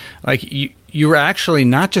thinking. Like you're actually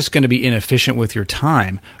not just going to be inefficient with your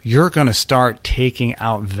time. You're going to start taking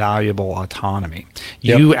out valuable autonomy.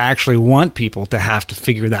 You actually want people to have to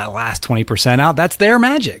figure that last 20% out. That's their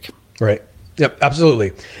magic. Right. Yep,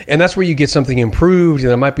 absolutely. And that's where you get something improved. And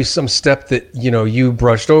there might be some step that, you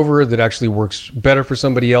brushed over that actually works better for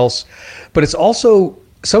somebody else. But it's also,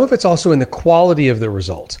 some of it's also in the quality of the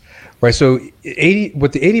result, right? So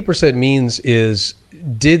what the 80% means is,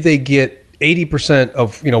 did they get 80%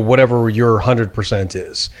 of, whatever your 100%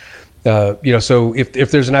 is? So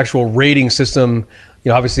if there's an actual rating system,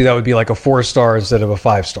 obviously that would be like a 4-star instead of a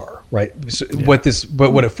 5-star, right? So what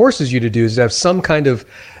it forces you to do is to have some kind of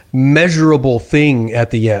measurable thing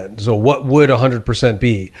at the end. So what would 100%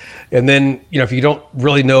 be? And then, if you don't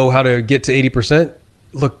really know how to get to 80%,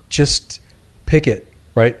 look, just pick it,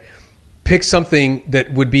 right? Pick something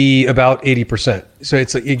that would be about 80%. So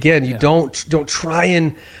it's like, again, you don't try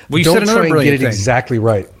and get it exactly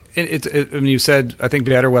right. You said, I think,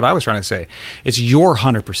 better what I was trying to say. It's your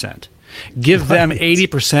 100%. Give them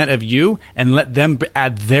 80% of you and let them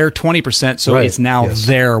add their 20%. So it's now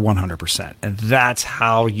their 100%. And that's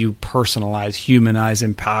how you personalize, humanize,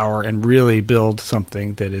 empower, and really build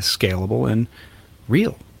something that is scalable and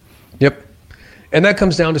real. Yep. And that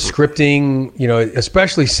comes down to scripting,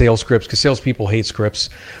 especially sales scripts, because salespeople hate scripts.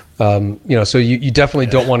 So you definitely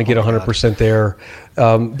don't want to get 100% there.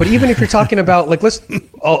 But even if you're talking about, like,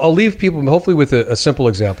 I'll leave people hopefully with a simple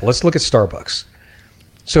example. Let's look at Starbucks.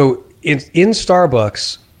 So in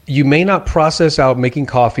Starbucks, you may not process out making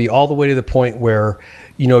coffee all the way to the point where,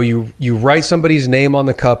 you write somebody's name on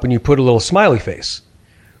the cup and you put a little smiley face.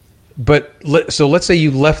 But so let's say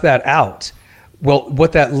you left that out. Well,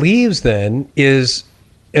 what that leaves then is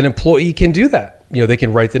an employee can do that. They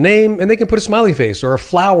can write the name and they can put a smiley face or a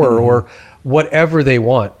flower or whatever they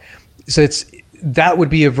want. So that would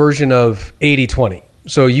be a version of 80-20.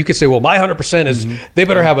 So you could say, well, my 100% is they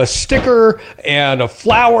better have a sticker and a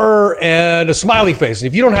flower and a smiley face. And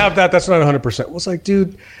if you don't have that, that's not 100%. Well, it's like,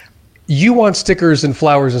 dude, you want stickers and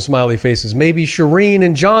flowers and smiley faces. Maybe Shireen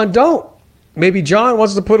and John don't. Maybe John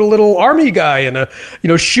wants to put a little army guy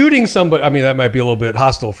in shooting somebody. I mean, that might be a little bit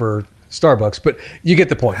hostile for Starbucks, but you get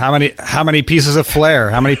the point. How many pieces of flair?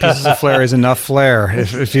 How many pieces of flair is enough flair?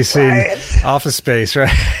 If you see Office Space, right?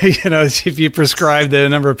 If you prescribe the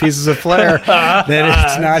number of pieces of flair, then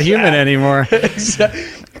it's not human anymore.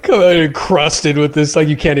 Come out encrusted with this, like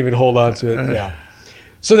you can't even hold on to it. Yeah.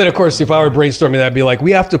 So then, of course, if I were brainstorming, that'd be like,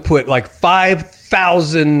 we have to put like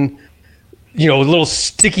 5,000, little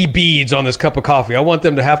sticky beads on this cup of coffee. I want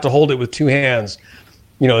them to have to hold it with 2 hands,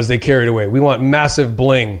 as they carry it away. We want massive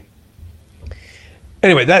bling.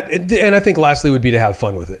 Anyway, and I think lastly would be to have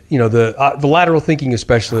fun with it. The lateral thinking,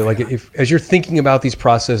 especially, like as you're thinking about these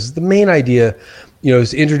processes, the main idea, is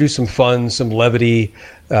to introduce some fun, some levity.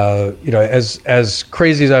 As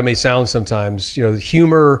crazy as I may sound sometimes,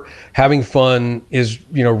 humor, having fun is,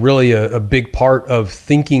 really a big part of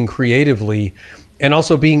thinking creatively, and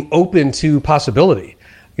also being open to possibility.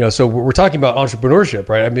 So we're talking about entrepreneurship,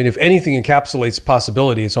 right? I mean, if anything encapsulates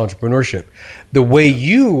possibility, it's entrepreneurship. The way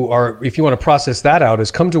if you want to process that out, is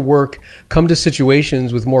come to work, come to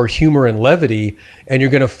situations with more humor and levity, and you're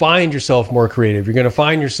going to find yourself more creative. You're going to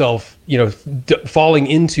find yourself, falling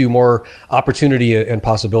into more opportunity and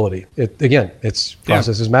possibility.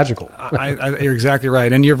 Process is magical. You're exactly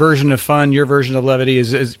right. And your version of fun, your version of levity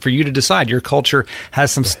is for you to decide. Your culture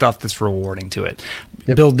has some stuff that's rewarding to it.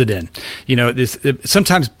 Yep. Build it in.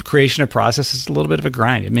 Sometimes creation of process is a little bit of a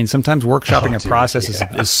grind. I mean, sometimes workshopping a process is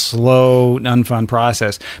a slow, unfun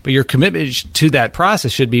process. But your commitment to that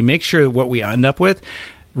process should be make sure that what we end up with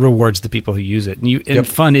rewards the people who use it. And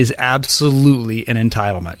fun is absolutely an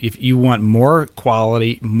entitlement. If you want more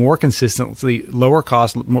quality, more consistency, lower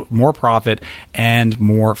cost, more profit, and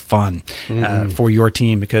more fun for your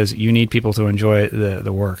team, because you need people to enjoy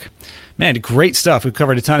the work. Man, great stuff. We've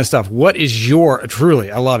covered a ton of stuff. What is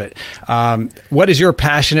truly, I love it. What is your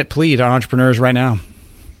passionate plea to entrepreneurs right now?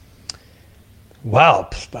 Wow,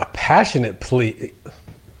 a passionate plea.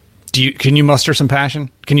 Can you muster some passion?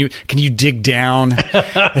 Can you dig down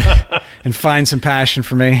and find some passion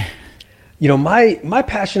for me? My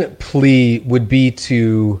passionate plea would be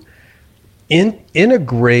to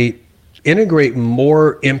integrate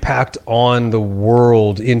more impact on the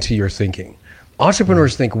world into your thinking.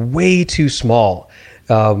 Entrepreneurs think way too small.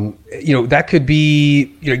 That could be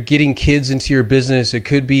getting kids into your business. It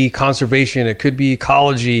could be conservation. It could be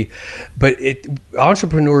ecology. But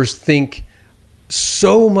entrepreneurs think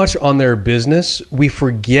so much on their business, we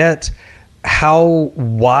forget how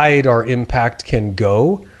wide our impact can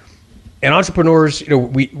go. And entrepreneurs,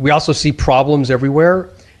 we also see problems everywhere.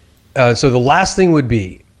 So the last thing would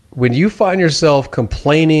be, when you find yourself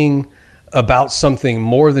complaining about something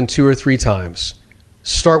more than 2 or 3 times,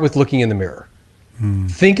 start with looking in the mirror.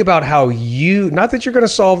 Think about how not that you're going to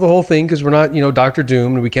solve the whole thing, because we're not, Dr.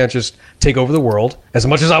 Doom, and we can't just take over the world, as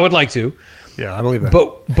much as I would like to. Yeah, I believe that.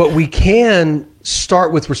 But we can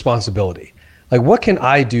start with responsibility. Like, what can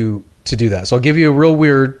I do to do that? So I'll give you a real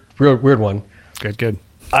weird one. Good.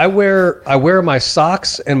 I wear my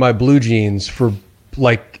socks and my blue jeans for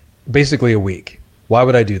like basically a week. Why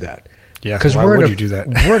would I do that? Yeah, because why would you do that?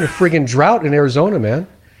 We're in a friggin' drought in Arizona, man.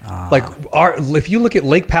 Like if you look at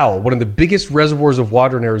Lake Powell, one of the biggest reservoirs of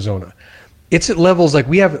water in Arizona, it's at levels like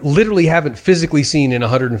we haven't physically seen in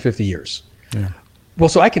 150 years. Yeah. Well,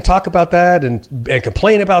 so I can talk about that and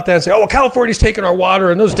complain about that and say, oh, well, California's taking our water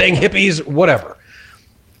and those dang hippies, whatever.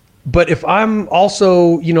 But if I'm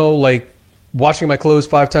also, like washing my clothes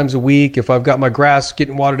 5 times a week, if I've got my grass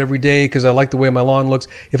getting watered every day because I like the way my lawn looks,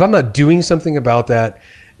 if I'm not doing something about that,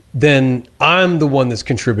 then I'm the one that's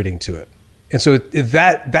contributing to it. And so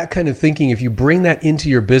that kind of thinking, if you bring that into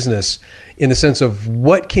your business in the sense of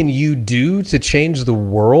what can you do to change the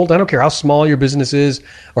world, I don't care how small your business is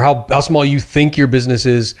or how small you think your business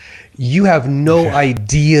is, you have no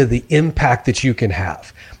idea the impact that you can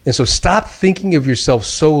have. And so stop thinking of yourself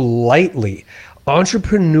so lightly.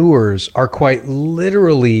 Entrepreneurs are quite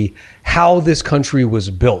literally how this country was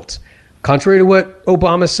built. Contrary to what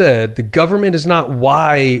Obama said, the government is not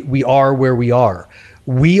why we are where we are.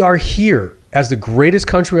 We are here as the greatest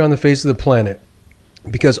country on the face of the planet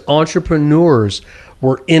because entrepreneurs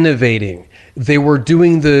were innovating. They were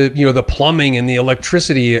doing the plumbing and the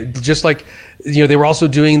electricity, just like they were also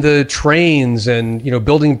doing the trains and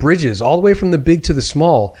building bridges, all the way from the big to the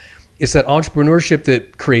small. It's that entrepreneurship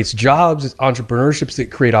that creates jobs. It's entrepreneurships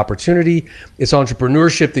that create opportunity. It's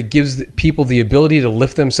entrepreneurship that gives people the ability to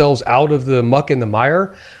lift themselves out of the muck and the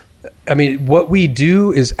mire. I mean, what we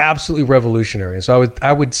do is absolutely revolutionary. And so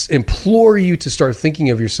I would implore you to start thinking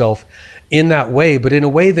of yourself in that way, but in a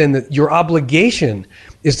way then that your obligation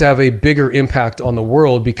is to have a bigger impact on the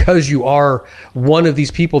world because you are one of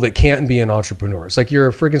these people that can't be an entrepreneur. It's like you're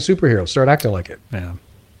a freaking superhero. Start acting like it. Yeah.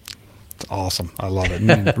 It's awesome. I love it.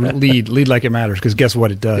 Man, lead like it matters, because guess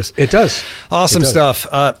what? It does. It does. Awesome stuff.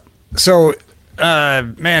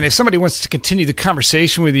 Man, if somebody wants to continue the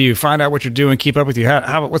conversation with you, find out what you're doing, keep up with you,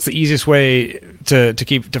 what's the easiest way to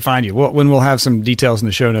find you? When we'll have some details in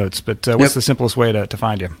the show notes, but what's the simplest way to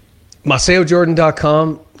find you?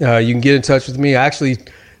 MaceoJordan.com. You can get in touch with me. I actually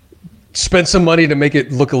spent some money to make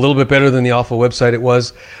it look a little bit better than the awful website it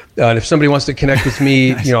was. And if somebody wants to connect with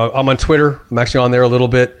me, nice. I'm on Twitter. I'm actually on there a little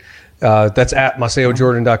bit. That's at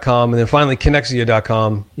MaceoJordan.com. And then finally,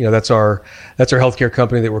 Connexia.com. That's our healthcare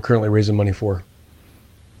company that we're currently raising money for.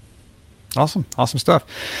 Awesome stuff.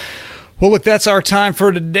 Well, look, that's our time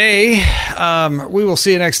for today. We will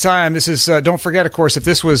see you next time. This is, don't forget, of course, if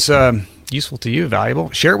this was useful to you, valuable,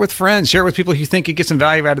 share it with friends, share it with people who think could get some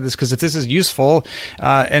value out of this, because if this is useful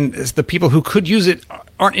and the people who could use it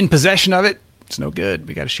aren't in possession of it, it's no good.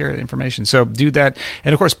 We got to share the information. So do that.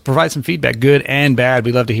 And of course, provide some feedback, good and bad.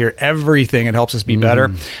 We love to hear everything. It helps us be better.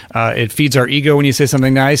 It feeds our ego when you say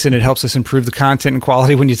something nice, and it helps us improve the content and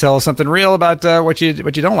quality when you tell us something real about what you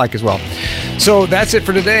don't like as well. So that's it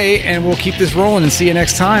for today, and we'll keep this rolling and see you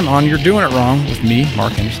next time on You're Doing It Wrong with me,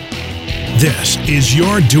 Mark Henderson. This is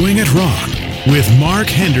You're Doing It Wrong with Mark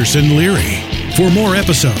Henderson Leary. For more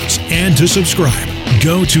episodes and to subscribe,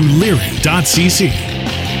 go to leary.cc.